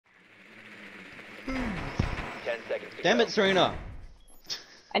10 seconds to Damn go. it, Serena.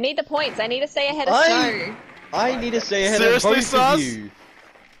 I need the points. I need to stay ahead of Snow. I need to stay ahead Seriously, of both Saz? of you.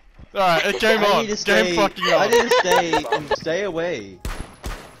 Alright, game I on. need to stay. Game fucking I on. need to stay and stay away.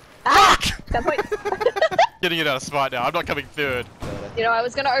 Ah! 10 points. Getting it out of spite now. I'm not coming third. You know, I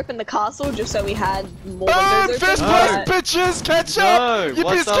was gonna open the castle just so we had more Boom! windows First open. place, but- bitches! Catch No, up! You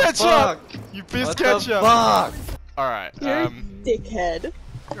what best the catch fuck? up! You best What catch the up! fuck? Alright, You're a dickhead.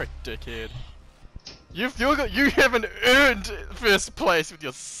 you're a dickhead. You haven't earned first place with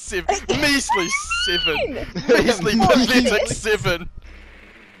your measly 7. Measly pathetic 7.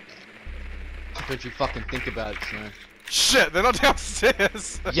 Don't you fucking think about it, Snow. Shit, they're not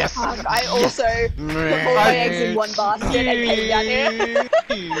downstairs. Yes! I also put all my eggs in one basket and came down here.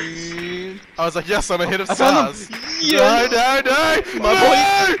 I was like, yes, I'm ahead of I found Saz. them. Yes. No! My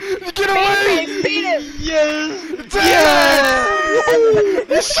No! Get away! Beat him! Yes! Damn!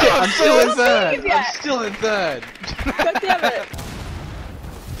 You shit, I'm still in Saz. third! Yeah. I'm still in third! God damn it.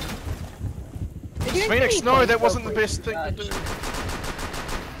 Phoenix, no, that wasn't the best thing to do.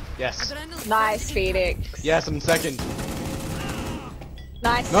 Yes. Nice, Phoenix. Yes, I'm second.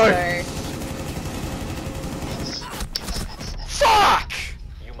 Nice, No. Snow. Fuck!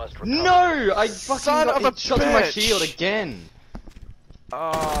 You must recover. No! I fucking Son got of a hit shot through my bitch. shield again. No,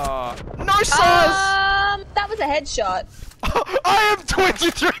 Saz! That was a headshot. I am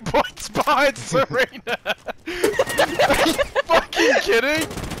 23 points behind Serena! Are you fucking kidding?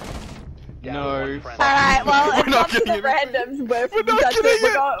 Down No. one friendly. Alright, well, We're it's not up to the getting it. randoms, but We're not that's getting it.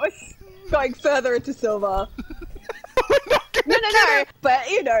 it. We're going further into silver. We're not gonna No, get it. but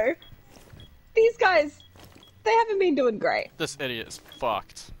you know, these guys, they haven't been doing great. This idiot is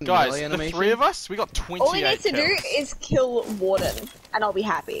fucked. Guys, Melee the animation? 3 of us, we got 28 All we need to do kills. is kill Warden, and I'll be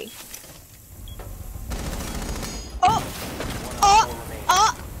happy. Oh! Oh!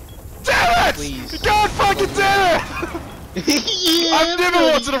 Oh! Damn it! Please. God fucking damn it! Yeah, I've never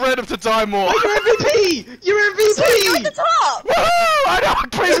wanted a random to die more. You're MVP! You're MVP! You're at the top! Woohoo! I know!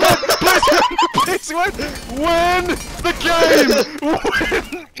 Please win! Please win! Win the game!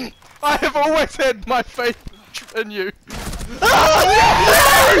 Win! I have always had my faith in you.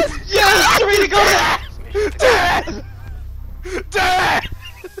 Yes! Yes! Serena got it! Damn it! Damn it!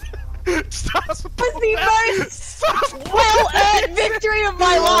 Stars It was the most well-earned victory of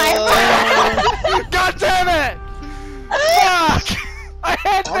my life! God damn it! Fuck! I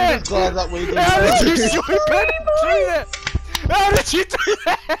had I'm that! just glad that we did How did you that. do that? How did you do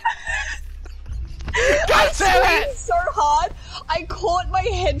that? God I damn screamed it! so hard, I caught my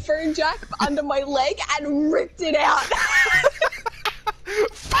headphone jack under my leg and ripped it out.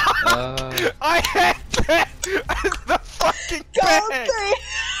 Fuck! I had that as the fucking Gold bag! 3!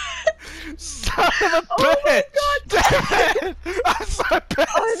 Son of a Oh my bitch! Damn it! I'm so I'm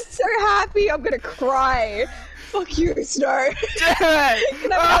pissed! so happy, I'm gonna cry. Fuck you, Snow. Damn it!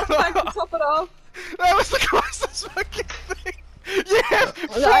 Can I have an to top it off? That was the closest fucking thing! You have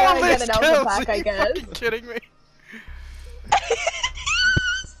Well, 4 I gotta less get an kills! alpha pack, Are I you guess. fucking kidding me?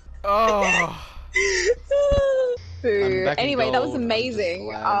 Oh. Boo. back in Anyway, that was gold. I'm just amazing.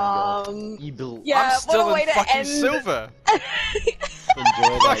 glad I'm You built. Yeah, I'm what still a way in to fucking end. silver! Enjoy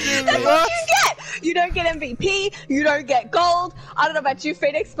that. Fucking you That's bitch. what you get! You don't get MVP, you don't get gold. I don't know about you,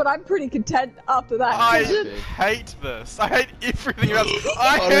 Phoenix, but I'm pretty content after that. I Big. hate this. I hate everything else.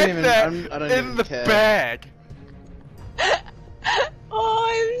 I don't had even- that I don't in even the care. bag. Oh,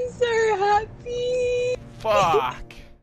 I'm so happy. Fuck.